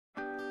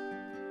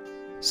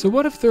So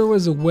what if there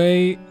was a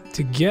way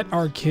to get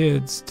our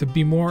kids to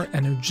be more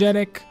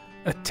energetic,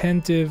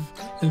 attentive,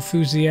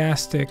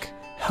 enthusiastic,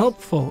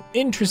 helpful,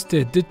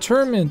 interested,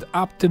 determined,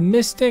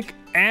 optimistic,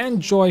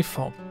 and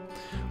joyful?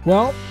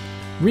 Well,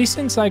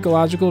 recent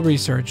psychological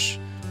research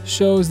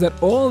shows that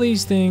all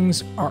these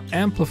things are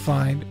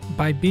amplified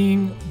by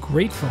being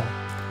grateful.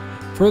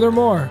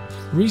 Furthermore,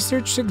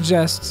 research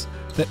suggests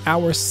that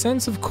our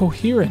sense of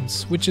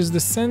coherence, which is the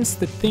sense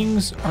that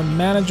things are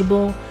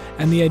manageable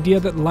and the idea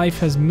that life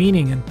has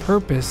meaning and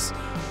purpose,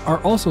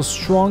 are also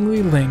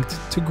strongly linked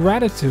to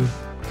gratitude.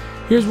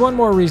 Here's one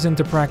more reason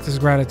to practice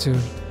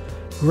gratitude.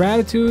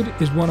 Gratitude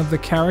is one of the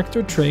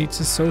character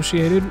traits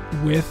associated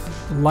with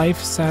life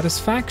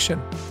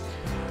satisfaction.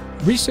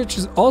 Research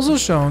has also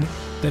shown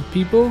that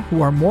people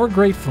who are more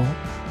grateful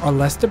are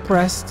less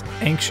depressed,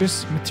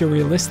 anxious,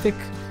 materialistic,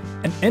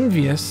 and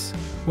envious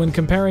when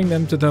comparing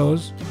them to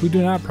those who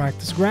do not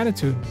practice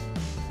gratitude.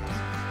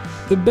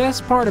 The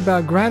best part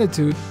about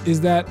gratitude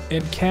is that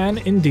it can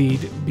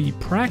indeed be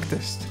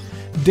practiced.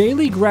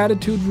 Daily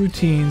gratitude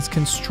routines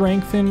can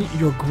strengthen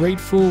your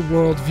grateful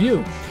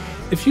worldview.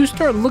 If you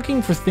start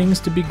looking for things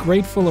to be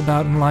grateful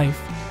about in life,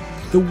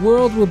 the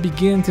world will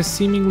begin to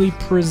seemingly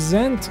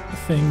present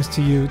things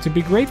to you to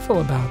be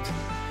grateful about.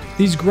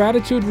 These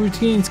gratitude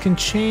routines can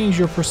change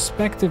your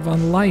perspective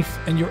on life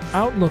and your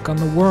outlook on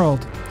the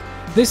world.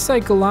 This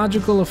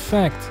psychological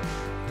effect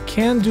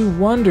can do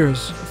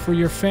wonders for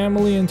your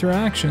family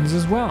interactions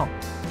as well.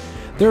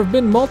 There have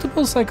been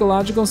multiple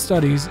psychological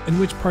studies in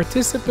which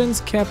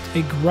participants kept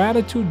a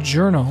gratitude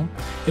journal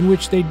in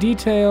which they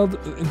detailed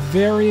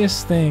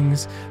various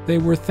things they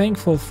were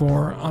thankful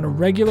for on a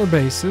regular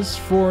basis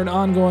for an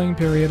ongoing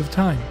period of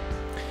time.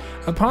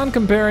 Upon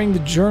comparing the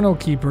journal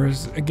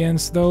keepers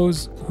against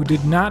those who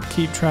did not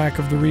keep track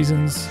of the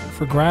reasons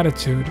for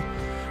gratitude,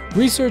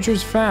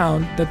 researchers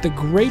found that the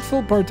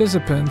grateful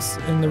participants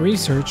in the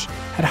research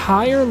had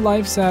higher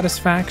life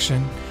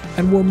satisfaction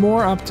and were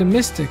more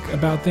optimistic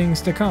about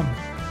things to come.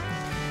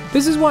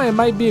 This is why it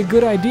might be a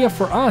good idea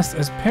for us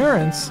as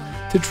parents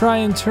to try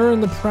and turn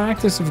the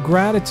practice of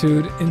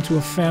gratitude into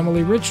a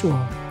family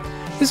ritual.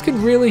 This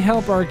can really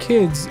help our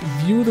kids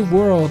view the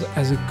world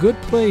as a good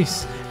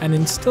place and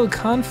instill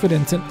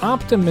confidence and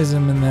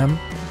optimism in them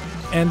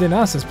and in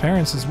us as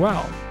parents as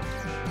well.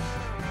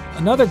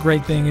 Another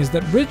great thing is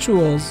that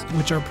rituals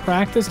which are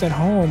practiced at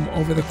home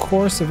over the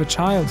course of a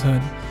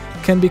childhood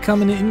can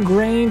become an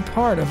ingrained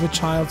part of a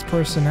child's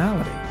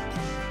personality.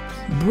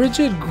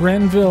 Bridget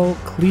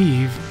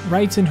Grenville-Cleave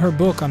writes in her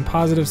book on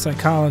positive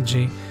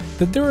psychology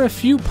that there are a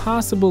few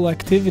possible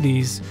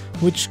activities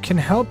which can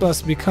help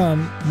us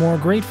become more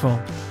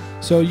grateful.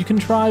 So you can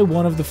try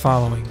one of the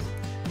following.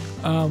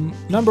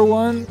 Number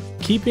one,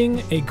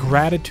 keeping a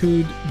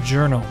gratitude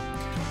journal.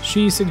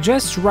 She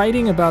suggests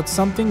writing about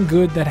something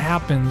good that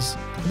happens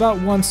about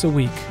once a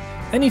week.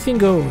 Anything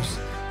goes.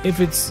 If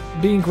it's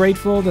being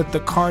grateful that the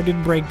car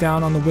didn't break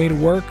down on the way to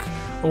work,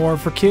 or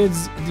for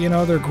kids,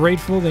 they're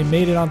grateful they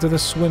made it onto the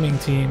swimming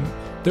team.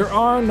 There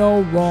are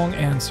no wrong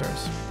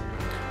answers.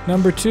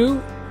 Number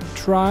two,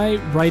 try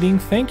writing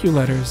thank you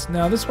letters.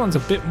 Now this one's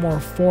a bit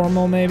more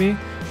formal maybe,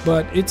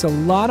 but it's a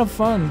lot of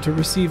fun to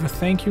receive a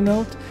thank you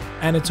note,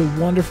 and it's a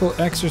wonderful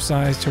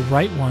exercise to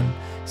write one,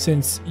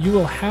 since you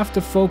will have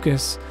to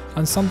focus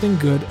on something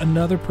good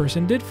another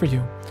person did for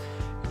you.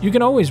 You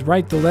can always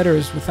write the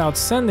letters without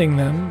sending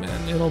them,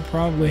 and it'll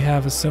probably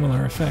have a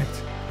similar effect.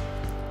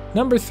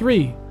 Number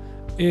three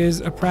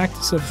is a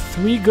practice of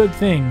 3 good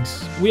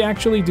things. We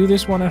actually do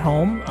this one at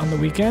home on the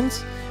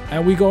weekends,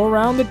 and we go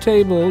around the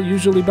table,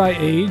 usually by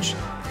age,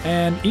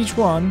 and each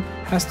one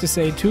has to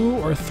say 2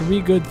 or 3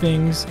 good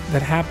things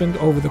that happened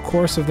over the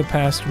course of the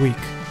past week.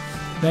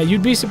 Now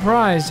you'd be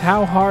surprised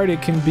how hard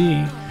it can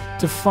be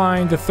to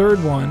find the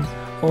third one,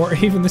 or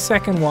even the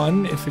second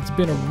one if it's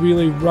been a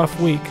really rough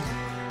week.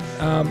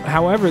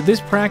 However,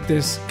 this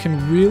practice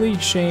can really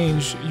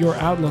change your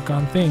outlook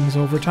on things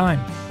over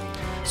time.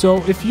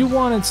 So if you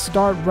want to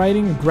start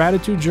writing a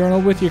gratitude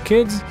journal with your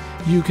kids,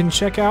 you can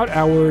check out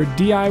our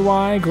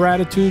DIY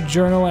gratitude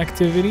journal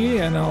activity,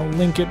 and I'll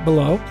link it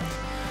below.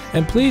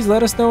 And please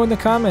let us know in the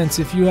comments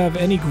if you have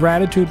any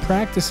gratitude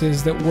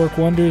practices that work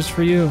wonders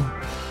for you.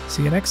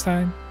 See you next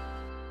time.